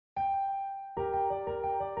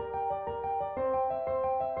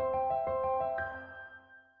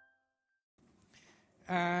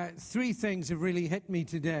Three things have really hit me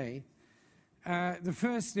today. The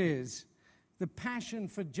first is the passion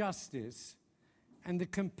for justice and the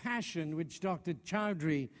compassion which Dr.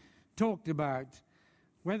 Chowdhury talked about,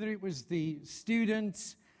 whether it was the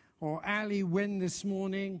students or Ali Wynn this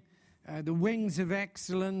morning, the wings of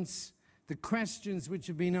excellence, the questions which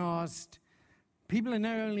have been asked. People are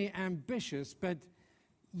not only ambitious, but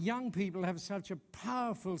young people have such a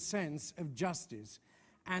powerful sense of justice,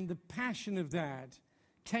 and the passion of that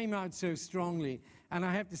came out so strongly, and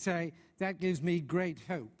I have to say that gives me great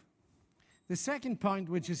hope. The second point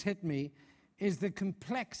which has hit me is the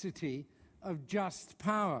complexity of just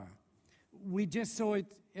power. We just saw it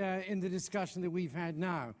in the discussion that we've had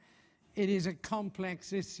now. It is a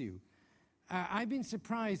complex issue. I've been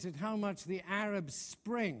surprised at how much the Arab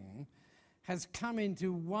Spring has come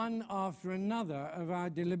into one after another of our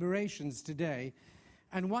deliberations today.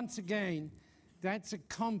 And once again, that's a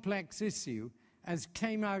complex issue, as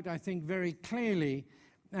came out, I think, very clearly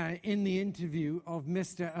in the interview of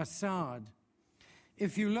Mr. Assad.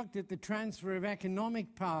 If you looked at the transfer of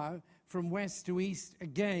economic power from west to east,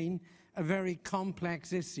 again, a very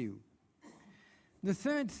complex issue. The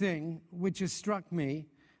third thing which has struck me,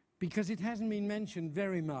 because it hasn't been mentioned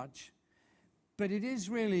very much, but it is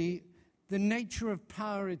really the nature of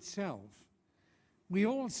power itself. We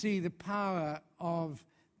all see the power of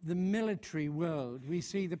the military world. We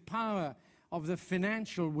see the power of the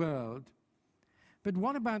financial world. But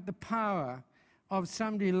what about the power of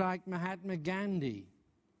somebody like Mahatma Gandhi,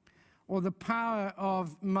 or the power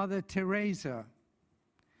of Mother Teresa,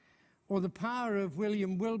 or the power of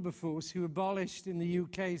William Wilberforce, who abolished in the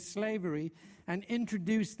UK slavery and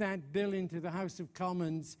introduced that bill into the House of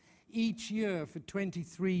Commons each year for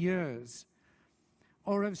 23 years,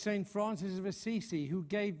 or of St. Francis of Assisi, who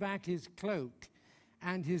gave back his cloak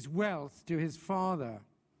and his wealth to his father,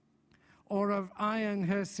 or of Ayaan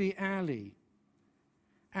Hirsi Ali,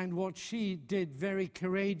 and what she did very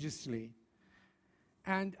courageously.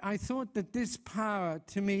 And I thought that this power,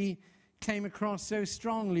 to me, came across so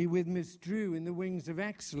strongly with Miss Drew in the Wings of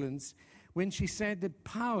Excellence when she said that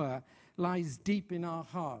power lies deep in our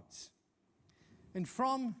hearts. And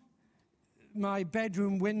from my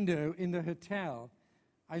bedroom window in the hotel,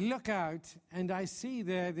 I look out and I see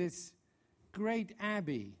there this great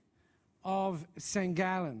abbey of St.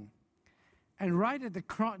 Gallen. And right at the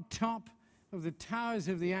top of the towers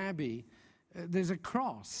of the abbey, there's a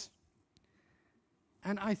cross.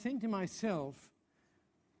 And I think to myself,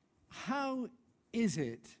 how is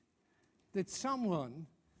it that someone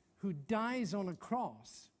who dies on a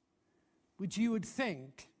cross, which you would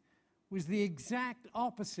think was the exact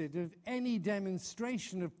opposite of any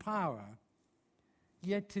demonstration of power,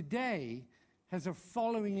 yet today has a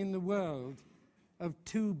following in the world of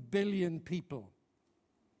 2 billion people?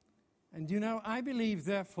 And you know, I believe,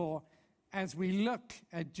 therefore, as we look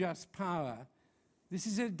at just power, this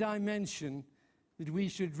is a dimension that we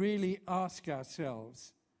should really ask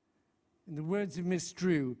ourselves. In the words of Miss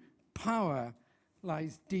Drew, power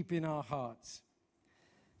lies deep in our hearts.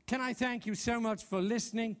 Can I thank you so much for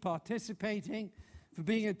listening, participating, for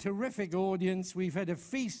being a terrific audience. We've had a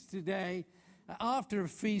feast today. After a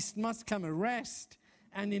feast must come a rest,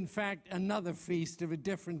 and in fact, another feast of a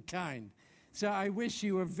different kind. So I wish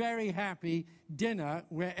you a very happy dinner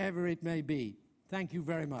wherever it may be. Thank you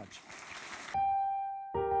very much.